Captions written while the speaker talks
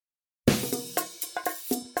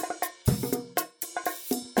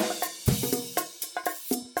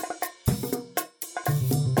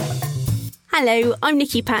Hello, I'm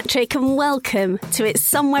Nikki Patrick and welcome to It's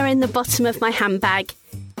Somewhere in the Bottom of My Handbag.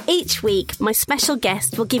 Each week, my special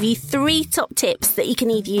guest will give you 3 top tips that you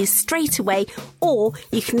can either use straight away or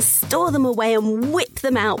you can store them away and whip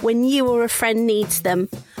them out when you or a friend needs them.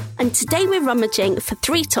 And today we're rummaging for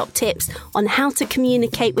 3 top tips on how to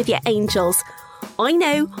communicate with your angels. I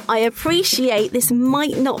know, I appreciate this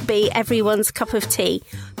might not be everyone's cup of tea,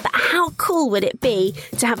 but how cool would it be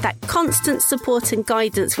to have that constant support and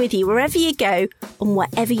guidance with you wherever you go and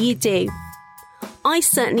whatever you do? I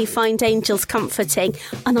certainly find angels comforting,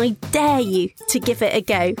 and I dare you to give it a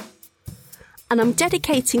go. And I'm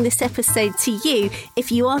dedicating this episode to you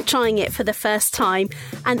if you are trying it for the first time,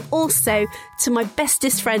 and also to my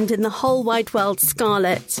bestest friend in the whole wide world,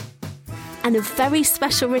 Scarlett. And a very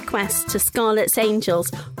special request to Scarlett's angels,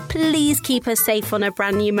 please keep her safe on her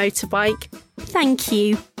brand new motorbike. Thank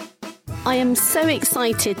you. I am so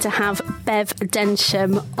excited to have Bev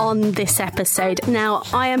Densham on this episode. Now,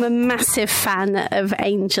 I am a massive fan of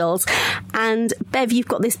angels, and Bev, you've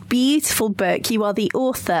got this beautiful book. You are the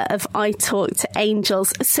author of I Talk to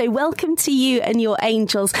Angels. So welcome to you and your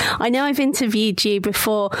angels. I know I've interviewed you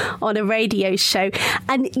before on a radio show,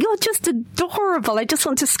 and you're just adorable. I just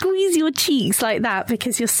want to squeeze your cheeks like that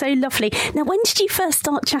because you're so lovely. Now, when did you first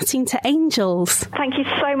start chatting to angels? Thank you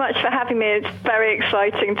so much for having me. It's very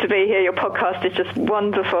exciting to be here. Your podcast is just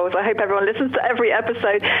wonderful, so I hope everyone listens to every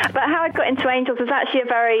episode. But how I got into angels was actually a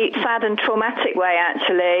very sad and traumatic way,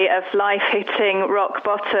 actually, of life hitting rock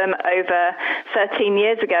bottom over 13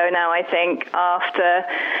 years ago now, I think, after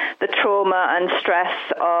the trauma and stress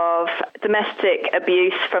of domestic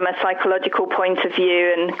abuse from a psychological point of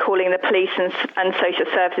view, and calling the police and social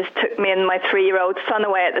services took me and my 3-year-old son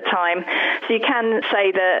away at the time. So you can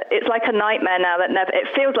say that it's like a nightmare now it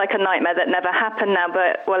feels like a nightmare that never happened now,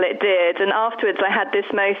 but, well, it did. And afterwards I had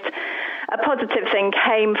a positive thing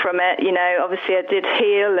came from it. You know, obviously I did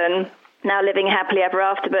heal and now living happily ever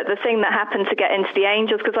after. But the thing that happened to get into the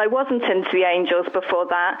angels, because I wasn't into the angels before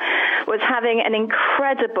that, was having an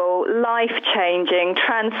incredible, life-changing,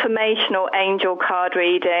 transformational angel card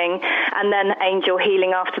reading and then angel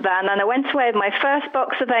healing after that. And then I went away with my first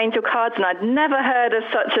box of angel cards, and I'd never heard of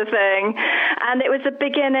such a thing. And it was the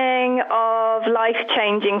beginning of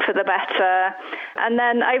life-changing for the better. And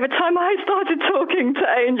then over time I started talking to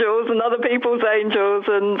angels and other people's angels,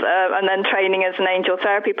 and then training as an angel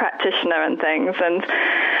therapy practitioner and things,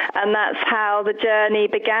 and that's how the journey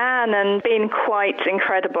began, and been quite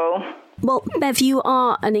incredible. Well, Bev, you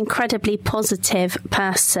are an incredibly positive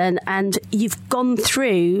person, and you've gone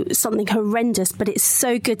through something horrendous, but it's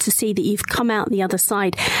so good to see that you've come out the other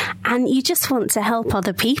side, and you just want to help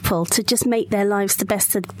other people to just make their lives the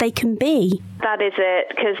best that they can be. That is it,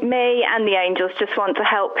 because me and the angels just want to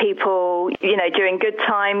help people, you know, during good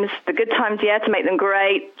times, the good times, to make them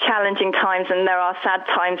great, challenging times, and there are sad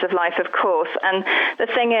times of life, of course. And the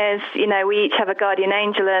thing is, you know, we each have a guardian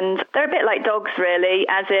angel, and they're a bit like dogs, really,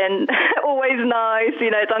 as in always nice,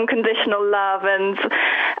 you know, it's unconditional love,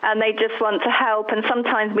 and they just want to help. And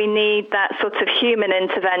sometimes we need that sort of human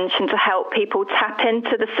intervention to help people tap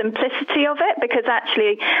into the simplicity of it, because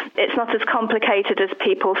actually it's not as complicated as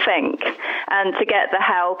people think. And to get the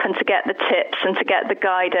help and to get the tips and to get the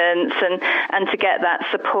guidance and to get that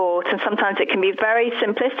support. And sometimes it can be very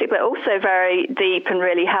simplistic, but also very deep and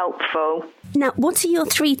really helpful. Now, what are your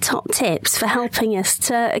 3 top tips for helping us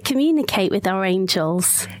to communicate with our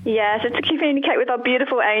angels? Yeah, so to communicate with our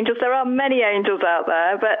beautiful angels, there are many angels out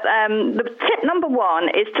there, but the tip number 1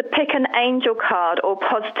 is to pick an angel card or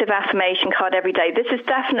positive affirmation card every day. This is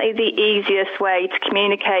definitely the easiest way to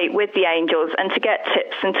communicate with the angels and to get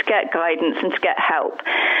tips and to get guidance and to get help.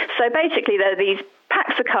 So basically, there are these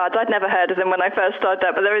packs of cards. I'd never heard of them when I first started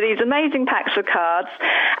out, but there are these amazing packs of cards,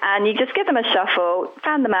 and you just give them a shuffle,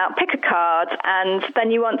 fan them out, pick a card, and then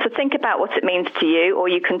you want to think about what it means to you, or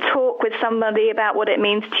you can talk with somebody about what it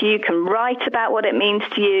means to you, can write about what it means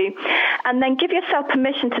to you, and then give yourself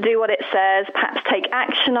permission to do what it says, perhaps take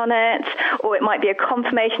action on it, or it might be a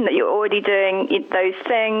confirmation that you're already doing those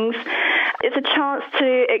things. It's a chance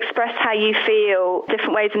to express how you feel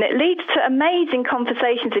different ways, and it leads to amazing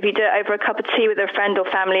conversations if you do it over a cup of tea with a friend or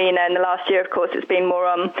family. You know, in the last year, of course, it's been more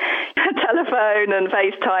on telephone and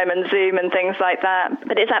FaceTime and Zoom and things like that.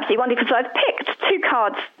 But it's absolutely wonderful. So I've picked 2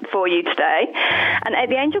 cards for you today. And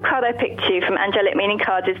the angel card I picked you from Angelic Meaning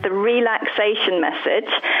Cards is the relaxation message.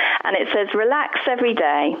 And it says, relax every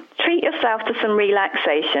day. Treat yourself to some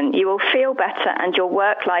relaxation. You will feel better and your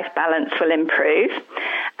work-life balance will improve.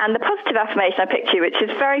 And the positive affirmation I picked you, which is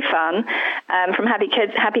very fun, from Happy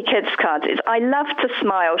Kids Cards, is I love to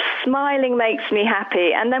smile. Smiling makes me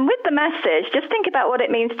happy. And then with the message, just think about what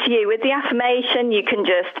it means to you. With the affirmation, you can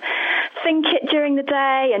just think it during the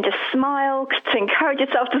day and just smile to encourage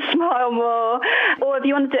yourself to smile more. Or if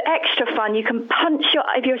you want to do extra fun, you can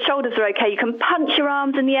if your shoulders are okay, you can punch your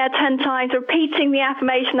arms in the air 10 times, repeating the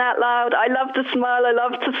affirmation out loud. I love to smile, I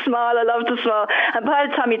love to smile, I love to smile. And by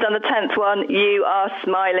the time you've done the 10th one, you are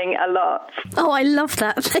smiling a lot. Oh, I love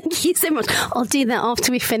that. Thank you so much. I'll do that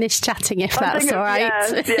after we finish chatting, if that's all right.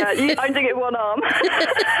 Yeah, I'm doing it one arm.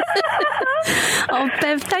 Oh,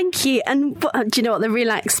 Bev, thank you. And do you know what, the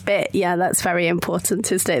relax bit? Yeah, that's very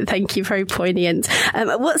important, isn't it? Thank you, very poignant.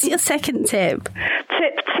 What's your second tip?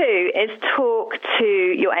 Tip 2 is talk to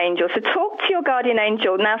your angel. So talk to your guardian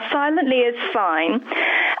angel. Now, silently is fine.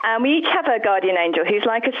 We each have a guardian angel who's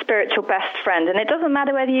like a spiritual best friend. And it doesn't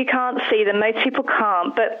matter whether you can't see them. Most people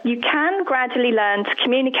can't. But you can gradually learn to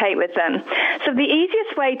communicate with them. So the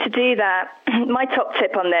easiest way to do that, my top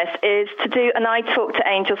tip on this, is to do an I Talk to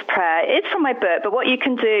Angels prayer. It's from my book, but what you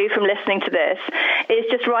can do from listening to this is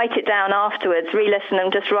just write it down afterwards, re-listen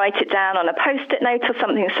and just write it down on a post-it note or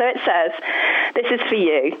something. So it says, this is for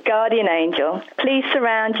you, guardian angel. Please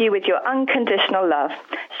surround you with your unconditional love.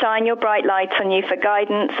 Shine your bright light on you for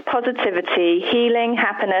guidance, positivity, healing,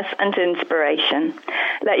 happiness, and inspiration.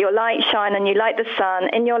 Let your light shine on you like the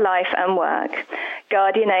sun in your life and work.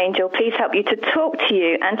 Guardian angel, please help you to talk to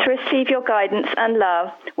you and to receive your guidance and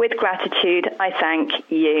love. With gratitude, I thank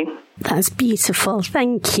you. That's beautiful.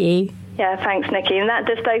 Thank you. Yeah, thanks, Nikki. And that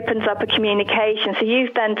just opens up a communication. So you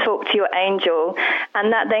then talk to your angel,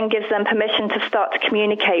 and that then gives them permission to start to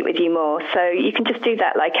communicate with you more. So you can just do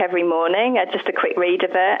that like every morning, just a quick read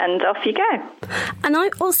of it, and off you go. And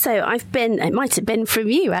it might have been from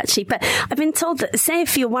you actually, but I've been told that, say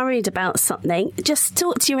if you're worried about something, just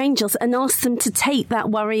talk to your angels and ask them to take that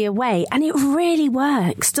worry away. And it really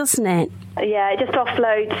works, doesn't it? Yeah, it just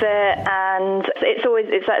offloads it, and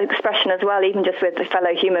it's that expression as well, even just with the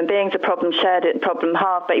fellow human beings, a problem shared, a problem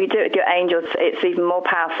halved. But if you do it with your angels, it's even more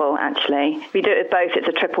powerful, actually. If you do it with both, it's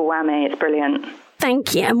a triple whammy. It's brilliant.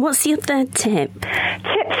 Thank you. And what's your third tip?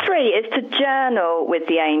 Tip 3 is to journal with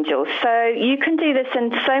the angels. So you can do this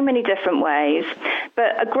in so many different ways,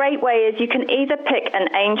 but a great way is you can either pick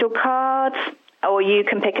an angel card, or you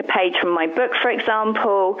can pick a page from my book, for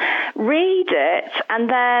example, read it, and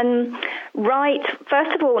then write.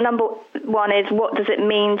 First of all, number 1 is, what does it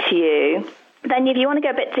mean to you? Then if you want to go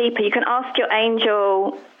a bit deeper, you can ask your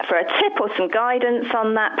angel for a tip or some guidance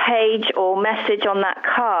on that page or message on that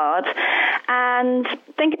card, and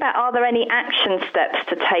think about, are there any action steps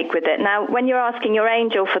to take with it? Now, when you're asking your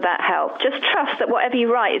angel for that help, just trust that whatever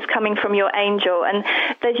you write is coming from your angel, and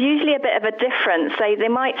there's usually a bit of a difference. They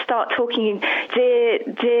might start talking,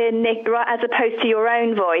 dear Nick, as opposed to your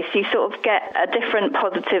own voice. You sort of get a different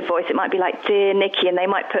positive voice. It might be like, dear Nikki, and they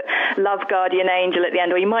might put love guardian angel at the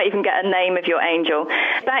end, or you might even get a name of your angel.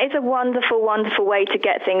 That is a wonderful, wonderful way to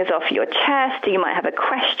get things off your chest. You might have a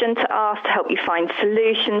question to ask to help you find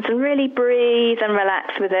solutions, and really breathe and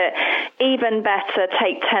relax with it. Even better,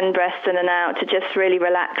 take 10 breaths in and out to just really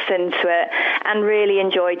relax into it and really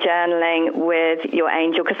enjoy journaling with your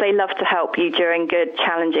angel, because they love to help you during good,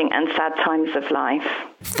 challenging and sad times of life.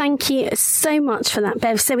 Thank you so much for that,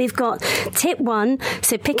 Bev. So we've got tip 1,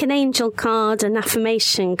 so pick an angel card, an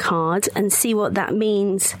affirmation card, and see what that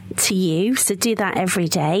means to you. So do that every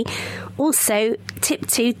day. Also, tip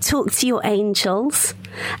 2, talk to your angels.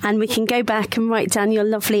 And we can go back and write down your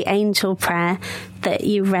lovely angel prayer that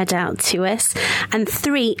you read out to us. And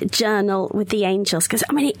 3, journal with the angels. Because,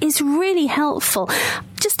 it is really helpful.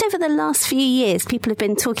 Just over the last few years, people have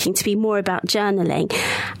been talking to me more about journaling.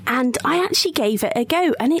 And I actually gave it a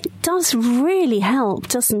go. And it does really help,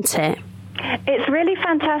 doesn't it? It's really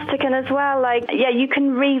fantastic, and as well, you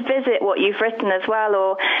can revisit what you've written as well,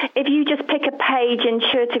 or if you just pick a page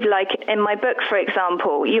intuitively, like in my book, for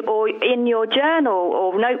example, or in your journal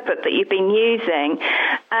or notebook that you've been using,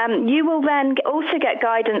 you will then also get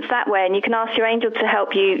guidance that way, and you can ask your angel to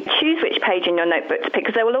help you choose which page in your notebook to pick,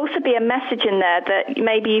 because there will also be a message in there that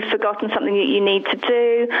maybe you've forgotten something that you need to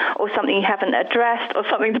do, or something you haven't addressed, or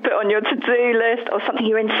something to put on your to-do list, or something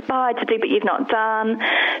you're inspired to do but you've not done.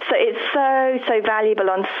 So it's so valuable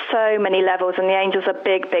on so many levels, and the angels are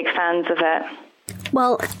big fans of it.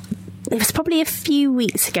 Well, it was probably a few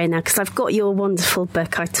weeks ago now, because I've got your wonderful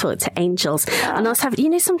book, I Talk to Angels. And I was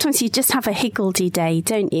having, sometimes you just have a higgledy day,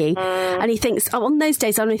 don't you? And he thinks, on those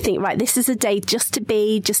days, I only think, right, this is a day just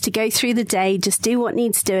to go through the day, just do what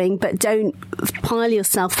needs doing, but don't pile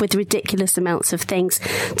yourself with ridiculous amounts of things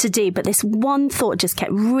to do. But this one thought just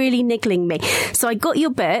kept really niggling me. So I got your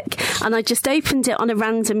book and I just opened it on a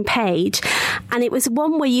random page. And it was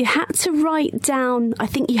one where you had to write down, I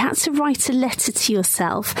think you had to write a letter to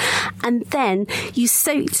yourself. and then you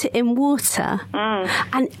soaked it in water.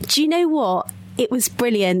 And do you know what? It was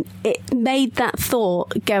brilliant. It made that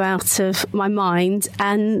thought go out of my mind.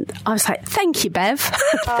 And I was like, thank you, Bev.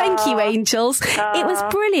 Thank you, angels. It was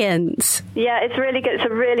brilliant. Yeah, it's really good. It's a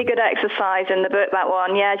really good exercise in the book, that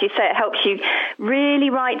one. Yeah, as you say, it helps you really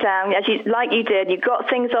write down, like you did. You got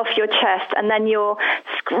things off your chest, and then you're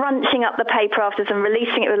scrunching up the paper afterwards and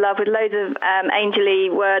releasing it with love with loads of angel-y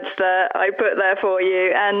words that I put there for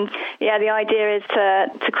you. And yeah, the idea is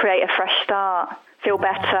to create a fresh start. Feel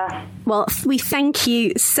better. Well, we thank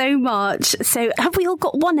you so much. So have we all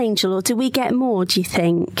got one angel, or do we get more, do you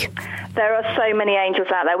think? There are so many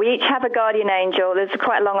angels out there. We each have a guardian angel. There's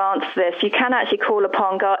quite a long answer to this. You can actually call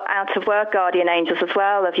upon out-of-work guardian angels as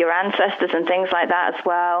well, of your ancestors and things like that as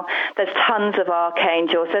well. There's tons of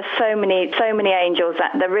archangels. There's so many angels.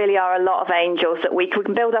 That there really are a lot of angels that we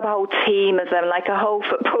can build up a whole team of them, like a whole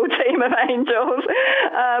football team of angels.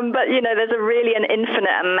 But, there's really an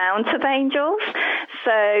infinite amount of angels.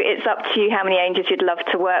 So it's up to you how many angels you'd love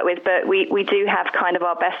to work with. But we do have kind of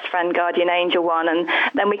our best friend guardian angel one, and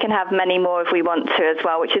then we can have many more if we want to as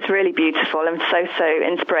well, which is really beautiful and so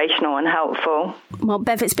inspirational and helpful. Well,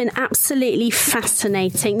 Bev, it's been absolutely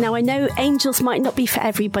fascinating. Now, I know angels might not be for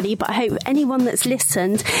everybody, but I hope anyone that's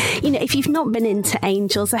listened, if you've not been into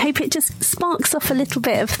angels, I hope it just sparks off a little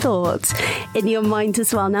bit of thought in your mind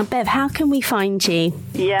as well. Now, Bev, how can we find you?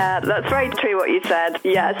 Yeah, that's very true what you said.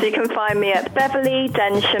 Yeah, so you can find me at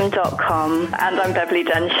BeverlyDensham.com, and I'm Beverly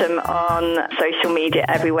Densham on social media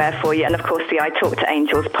everywhere for you, and of course the I Talk to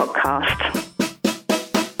Angels podcast.